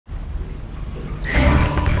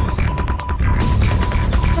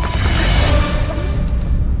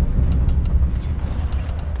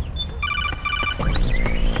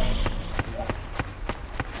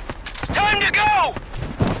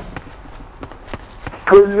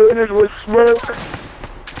Presented with smoke.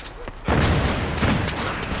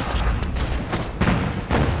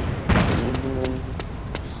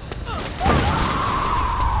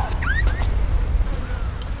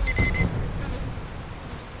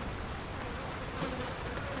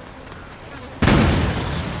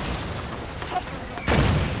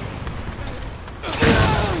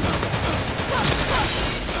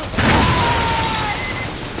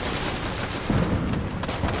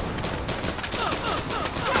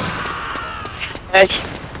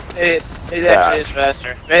 It actually is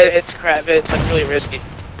faster. It's crap. It's like really risky.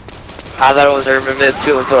 I thought it was urban mid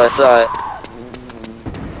too until I saw it.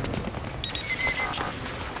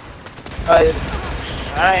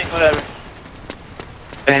 Alright,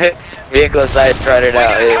 whatever. Vehicle side tried it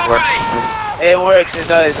out. It worked. It works. It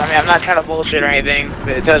does. I mean, I'm not trying to bullshit or anything, but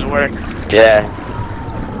it does work. Yeah.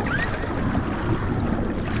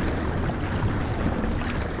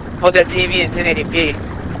 Hold that TV in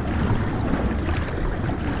 1080p.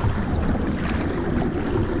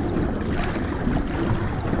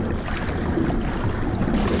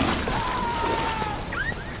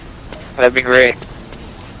 That'd be great.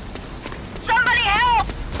 Somebody help!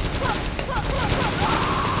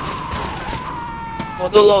 We'll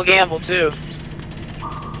do a little gamble too.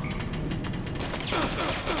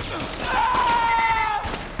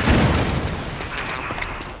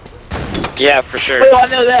 Yeah, for sure. Well, I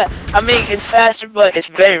know that. I mean, it's faster, but it's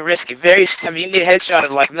very risky. I mean, you get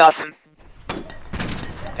headshotted like nothing.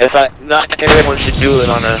 If not everyone should do it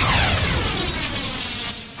on a.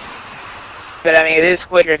 But I mean, it is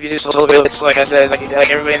quicker if you do slow builds, like I said, like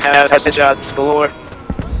everybody knows has headshots galore.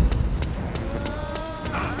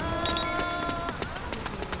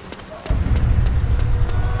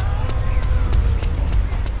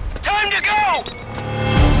 Time to go!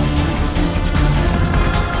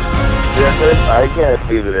 Difference? I can't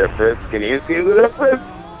see the difference. Can you see the difference?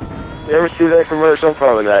 You ever see that commercial?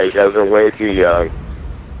 Probably not. You guys are way too young.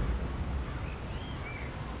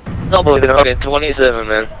 No, but okay, 27,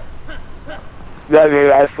 man. I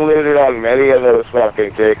mean, I saluted on many of those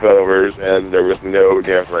fucking takeovers, and there was no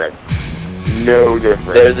difference. No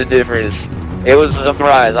difference. There's a difference. It was a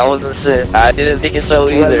surprise. I didn't think it so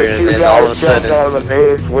either, and then all of a sudden. On the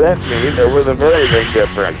base with me, there was a very big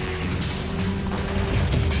difference.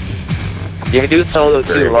 You can do solo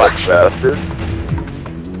Very too, much watch. faster.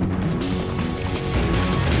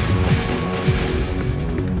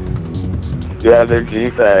 Yeah, they're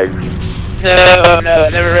G-Fags. No, I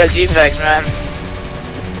never read G-Fags, man.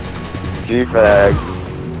 G-Fags.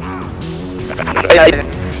 Yeah,